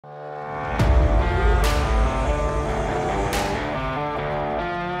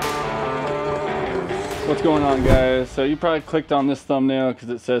What's going on, guys? So you probably clicked on this thumbnail because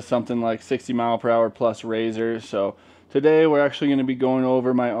it says something like 60 mile per hour plus Razor. So today we're actually going to be going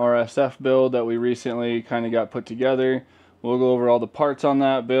over my RSF build that we recently kind of got put together. We'll go over all the parts on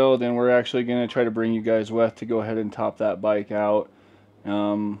that build, and we're actually going to try to bring you guys with to go ahead and top that bike out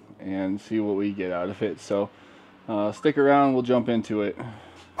and see what we get out of it. So stick around, we'll jump into it.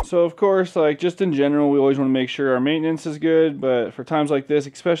 So of course, like just in general, we always want to make sure our maintenance is good, but for times like this,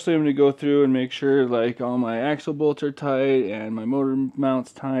 especially I'm going to go through and make sure like all my axle bolts are tight and my motor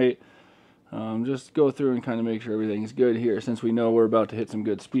mount's tight. Just go through and kind of make sure everything's good here. Since we know we're about to hit some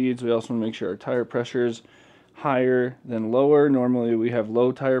good speeds, we also want to make sure our tire pressure is higher than lower. Normally we have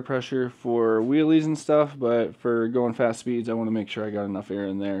low tire pressure for wheelies and stuff, but for going fast speeds, I want to make sure I got enough air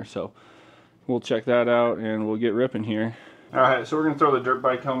in there. So we'll check that out and we'll get ripping here. Alright, so we're going to throw the dirt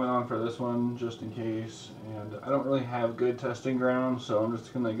bike helmet on for this one, just in case. And I don't really have good testing ground, so I'm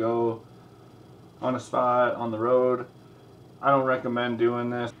just going to go on a spot on the road. I don't recommend doing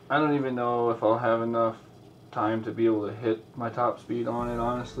this. I don't even know if I'll have enough time to be able to hit my top speed on it,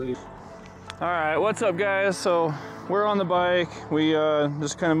 honestly. Alright, what's up, guys? So we're on the bike. We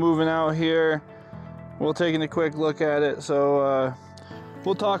just kind of moving out here. We'll taking a quick look at it. So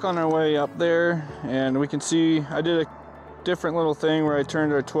we'll talk on our way up there, and we can see I did a different little thing where I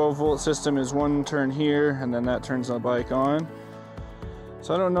turned our 12-volt system is one turn here, and then that turns the bike on.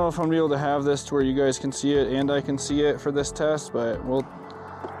 So I don't know if I'm gonna be able to have this to where you guys can see it and I can see it for this test, but we'll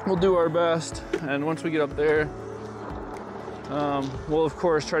do our best. And once we get up there, we'll of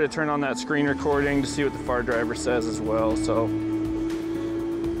course try to turn on that screen recording to see what the Fardriver says as well. So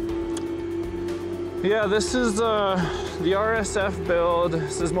yeah, this is the RSF build.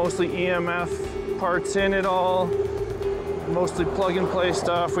 This is mostly EMF parts in it all. Mostly plug and play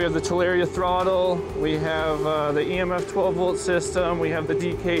stuff. We have the Talaria throttle, we have the EMF 12-volt system, we have the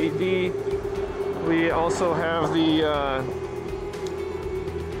DKD, we also have the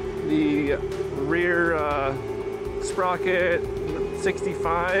rear Sprocket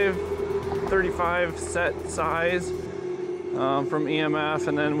 35 set size from EMF,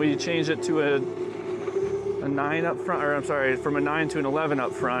 and then we changed it to a 9 up front, or I'm sorry, from a 9 to an 11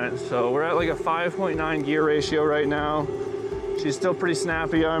 up front. So we're at like a 5.9 gear ratio right now. She's still pretty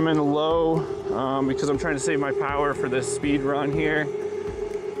snappy. I'm in low because I'm trying to save my power for this speed run here.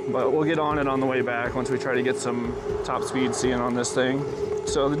 But we'll get on it on the way back once we try to get some top speed seeing on this thing.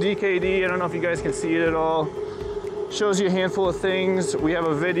 So the DKD, I don't know if you guys can see it at all. Shows you a handful of things. We have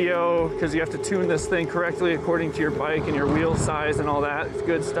a video because you have to tune this thing correctly according to your bike and your wheel size and all that. It's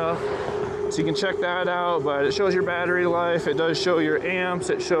good stuff. So you can check that out, but it shows your battery life. It does show your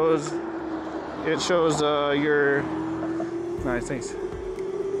amps. It shows your, nice, thanks.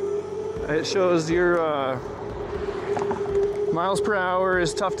 It shows your miles per hour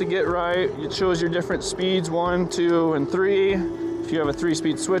is tough to get right. It shows your different speeds, 1, 2, and 3. If you have a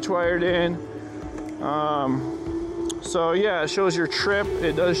 3-speed switch wired in. So yeah, it shows your trip.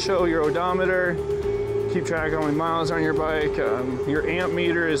 It does show your odometer. Keep track of how many miles on your bike. Your amp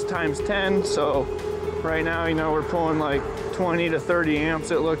meter is times 10. So right now, you know, we're pulling like 20 to 30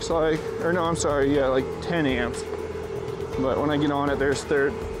 amps, it looks like. Or no, I'm sorry, yeah, like 10 amps. But when I get on it, they're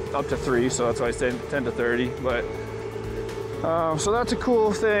up to 3, so that's why I say 10 to 30. But so that's a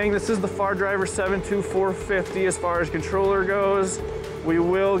cool thing. This is the Fardriver ND72450 as far as controller goes. We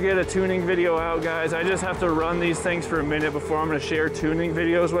will get a tuning video out, guys. I just have to run these things for a minute before I'm going to share tuning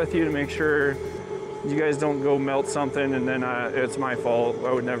videos with you to make sure you guys don't go melt something and then it's my fault.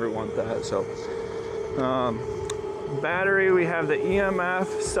 I would never want that. So battery, we have the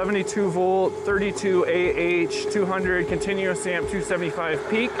EMF 72 volt 32 AH 200 continuous amp 275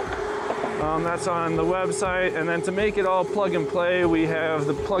 peak. That's on the website. And then to make it all plug and play, we have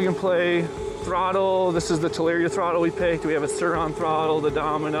the plug and play throttle. This is the Talaria throttle we picked. We have a Sur-On throttle, the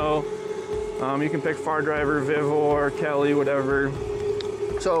Domino. You can pick Fardriver, Vivor, Kelly, whatever.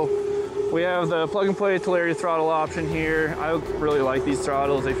 So we have the plug and play Talaria throttle option here. I really like these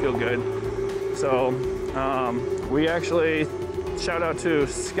throttles, they feel good. So we actually, shout out to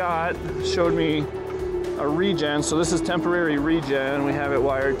Scott, showed me a regen. So this is temporary regen, we have it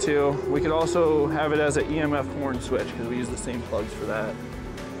wired too. We could also have it as an EMF horn switch because we use the same plugs for that.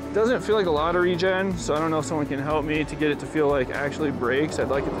 It doesn't feel like a lot of regen, so I don't know if someone can help me to get it to feel like actually brakes. I'd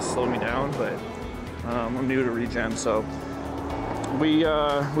like it to slow me down, but I'm new to regen. So we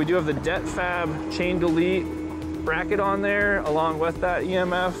do have the DetFab chain delete bracket on there along with that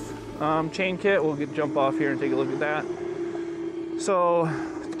EMF chain kit. We'll jump off here and take a look at that. So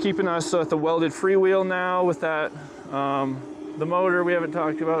keeping us at the welded freewheel now with that. The motor we haven't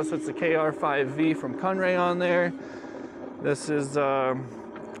talked about, so it's the KR5V from Kunray on there. This is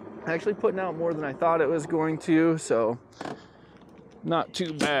Actually putting out more than I thought it was going to, so not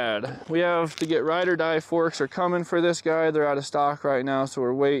too bad. We have to get ride or die forks are coming for this guy. They're out of stock right now, so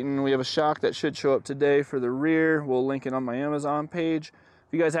we're waiting. We have a shock that should show up today for the rear. We'll link it on my Amazon page.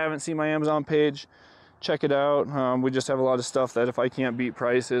 If you guys haven't seen my Amazon page, check it out. We just have a lot of stuff that if I can't beat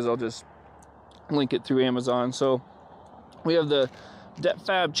prices, I'll just link it through Amazon. So we have the depth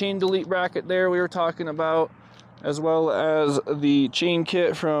fab chain delete bracket there we were talking about, as well as the chain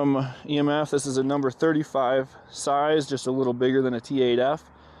kit from EMF. This is a number 35 size, just a little bigger than a T8F.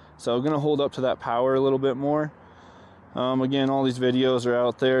 So I'm gonna hold up to that power a little bit more. Again, all these videos are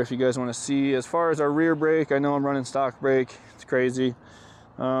out there if you guys wanna see. As far as our rear brake, I know I'm running stock brake, it's crazy.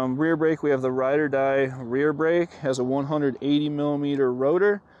 Rear brake, we have the ride or die rear brake, has a 180 millimeter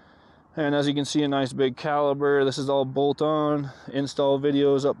rotor. And as you can see, a nice big caliber. This is all bolt-on, install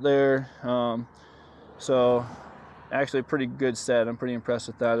videos up there. So actually a pretty good set. I'm pretty impressed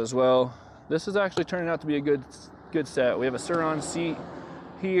with that as well. This is actually turning out to be a good set. We have a Sur-On seat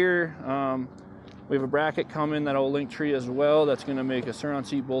here. We have a bracket coming that'll link tree as well. That's gonna make a Sur-On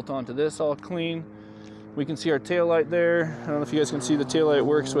seat bolt onto this all clean. We can see our tail light there. I don't know if you guys can see the tail light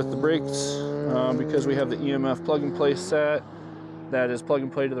works with the brakes because we have the EMF plug and play set. That is plug and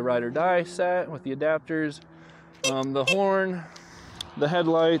play to the ride or die set with the adapters. The horn, the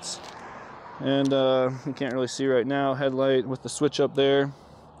headlights, and you can't really see right now, headlight with the switch up there,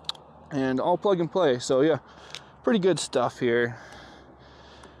 and all plug and play. So yeah, pretty good stuff here.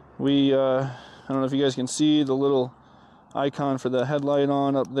 We I don't know if you guys can see the little icon for the headlight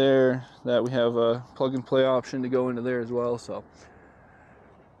on up there, that we have a plug and play option to go into there as well. So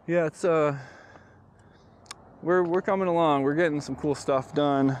yeah, it's we're coming along. We're getting some cool stuff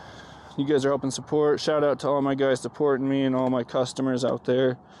done. You guys are helping support. Shout out to all my guys supporting me and all my customers out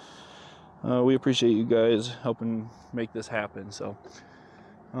there. We appreciate you guys helping make this happen. So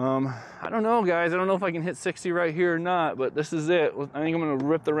I don't know, guys, I don't know if I can hit 60 right here or not, but this is it. I think I'm gonna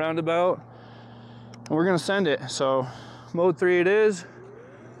rip the roundabout and we're gonna send it. So mode 3 it is.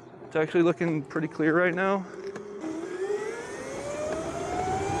 It's actually looking pretty clear right now.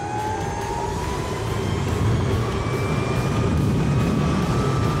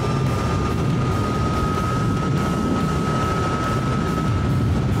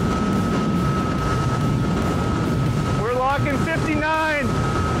 Locking 59.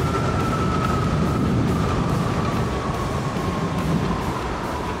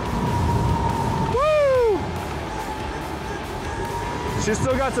 Woo! She's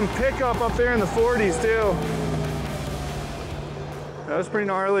still got some pickup up there in the 40s too. That was pretty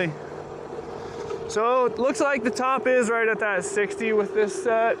gnarly. So it looks like the top is right at that 60 with this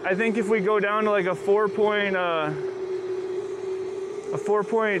set. I think if we go down to like a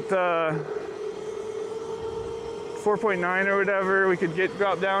 4.9 or whatever, we could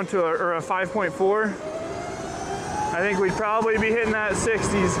drop down to a 5.4. I think we'd probably be hitting that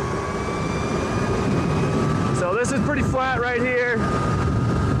 60s. So this is pretty flat right here.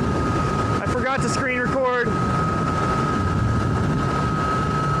 I forgot to screen record.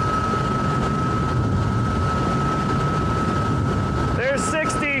 There's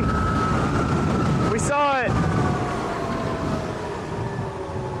 60. We saw it.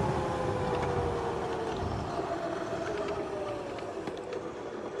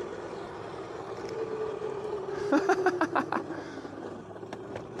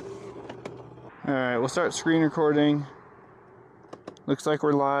 All right, we'll start screen recording. Looks like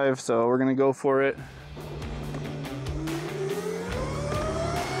we're live, so we're gonna go for it.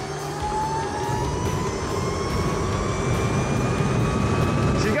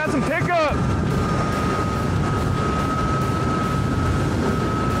 She's got some pickup.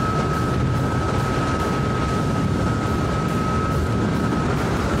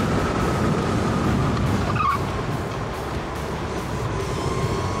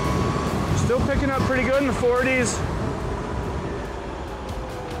 Still picking up pretty good in the 40s.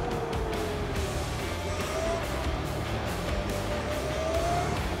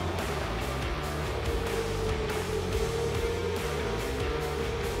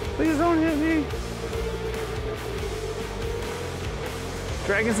 Please don't hit me.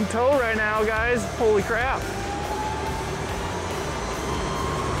 Dragging some tow right now, guys. Holy crap.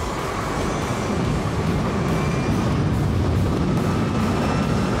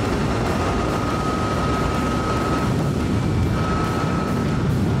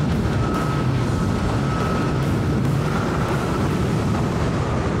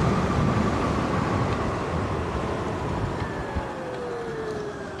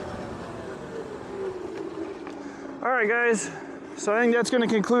 Alright guys, so I think that's going to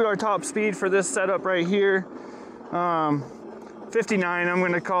conclude our top speed for this setup right here. 59, I'm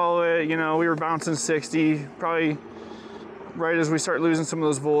gonna call it. You know, we were bouncing 60, probably right as we start losing some of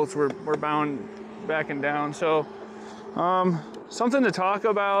those volts, we're backing down. So something to talk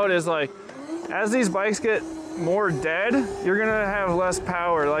about is like, as these bikes get more dead, you're gonna have less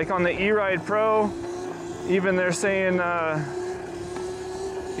power. Like on the E-Ride Pro, even they're saying,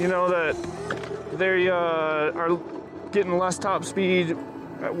 you know, that they are getting less top speed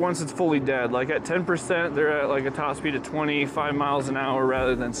once it's fully dead. Like at 10%, they're at like a top speed of 25 miles an hour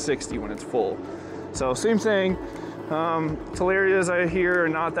rather than 60 when it's full. So same thing. Talarias, I hear, are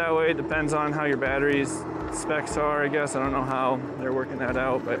not that way. It depends on how your batteries specs are, I guess. I don't know how they're working that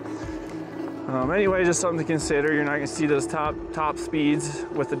out, but anyway, just something to consider. You're not gonna see those top speeds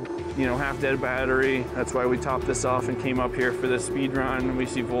with the, you know, half-dead battery. That's why we topped this off and came up here for this speed run. We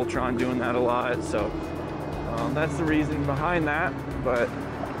see Voltron doing that a lot, so that's the reason behind that. But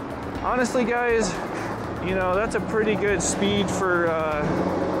honestly, guys, you know, that's a pretty good speed for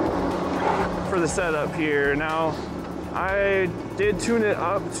the setup here. Now, I did tune it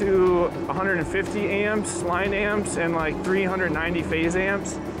up to 150 amps, line amps, and like 390 phase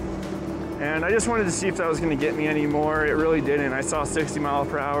amps. And I just wanted to see if that was gonna get me any more. It really didn't. I saw 60 miles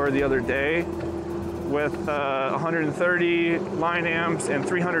per hour the other day with 130 line amps and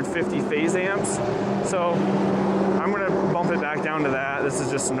 350 phase amps. So I'm gonna bump it back down to that. This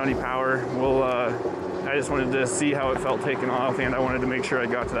is just some nutty power. I just wanted to see how it felt taking off, and I wanted to make sure I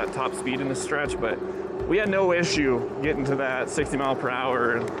got to that top speed in the stretch, but we had no issue getting to that 60 mile per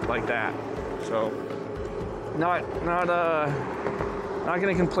hour like that. So not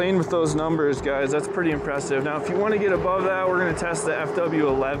gonna complain with those numbers, guys. That's pretty impressive. Now, if you wanna get above that, we're gonna test the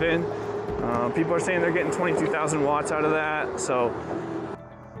FW11. People are saying they're getting 22,000 watts out of that. So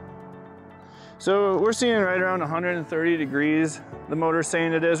we're seeing right around 130 degrees. The motor's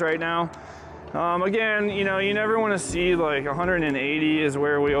saying it is right now. Again, you know, you never wanna see like 180 is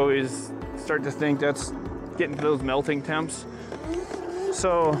where we always start to think that's getting to those melting temps.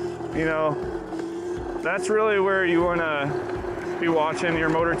 So, you know, that's really where you wanna be watching your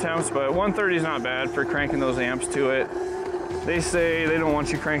motor temps, but 130 is not bad for cranking those amps to it. They say they don't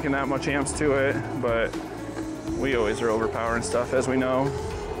want you cranking that much amps to it, but we always are overpowering stuff, as we know.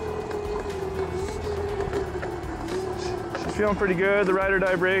 She's feeling pretty good. The ride or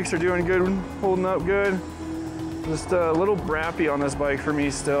die brakes are doing good, holding up good. Just a little brappy on this bike for me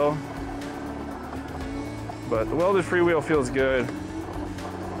still, but the welded freewheel feels good.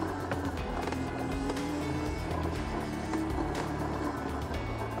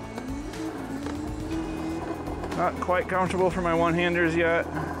 Not quite comfortable for my one-handers yet,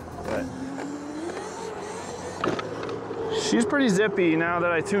 but she's pretty zippy now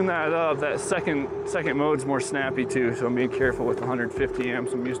that I tuned that up. That second mode's more snappy too, so I'm being careful with 150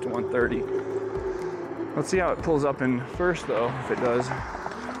 amps. I'm used to 130. Let's see how it pulls up in first though, if it does.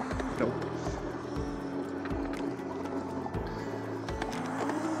 Nope.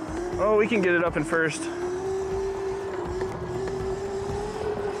 Oh, we can get it up in first.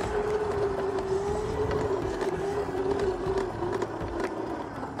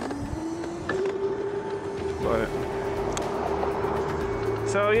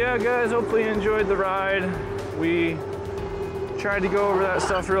 So yeah, guys, hopefully you enjoyed the ride. We tried to go over that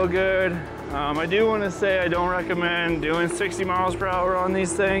stuff real good. I do want to say I don't recommend doing 60 miles per hour on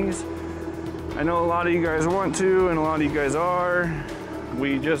these things. I know a lot of you guys want to, and a lot of you guys are.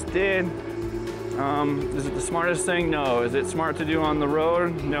 We just did. Is it the smartest thing? No. Is it smart to do on the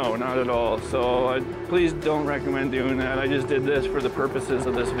road? No, not at all. So please don't recommend doing that. I just did this for the purposes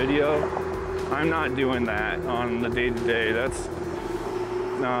of this video. I'm not doing that on the day-to-day. That's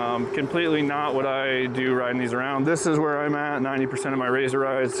completely not what I do riding these around. This is where I'm at 90% of my Razor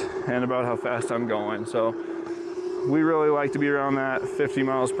rides and about how fast I'm going. So we really like to be around that 50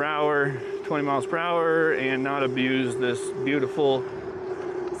 miles per hour, 20 miles per hour, and not abuse this beautiful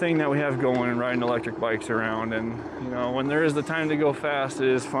thing that we have going and riding electric bikes around. And you know, when there is the time to go fast, it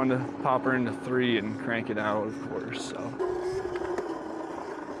is fun to pop her into 3 and crank it out, of course. So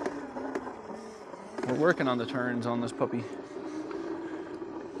we're working on the turns on this puppy.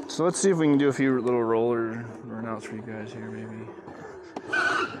 So let's see if we can do a few little roller burnouts for you guys here, maybe.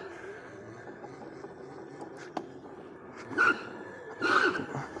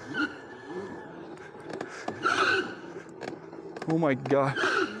 Oh my God.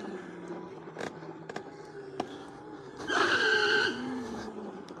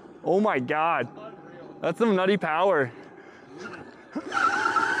 Oh my God. That's some nutty power.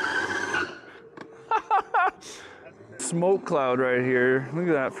 Smoke cloud right here. Look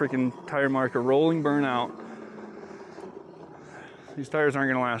at that freaking tire marker, rolling burnout. These tires aren't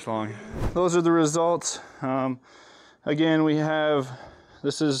gonna last long. Those are the results. Again, we have,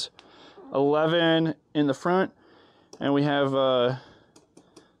 this is 11 in the front, and we have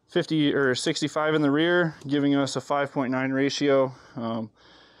 50 or 65 in the rear, giving us a 5.9 ratio.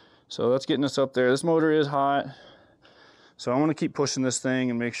 So that's getting us up there. This motor is hot, so I want to keep pushing this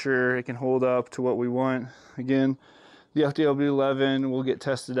thing and make sure it can hold up to what we want. Again, the FDLB11 will get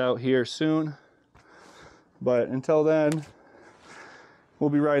tested out here soon, but until then,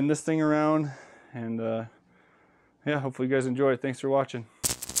 we'll be riding this thing around, and yeah, hopefully you guys enjoy it. Thanks for watching.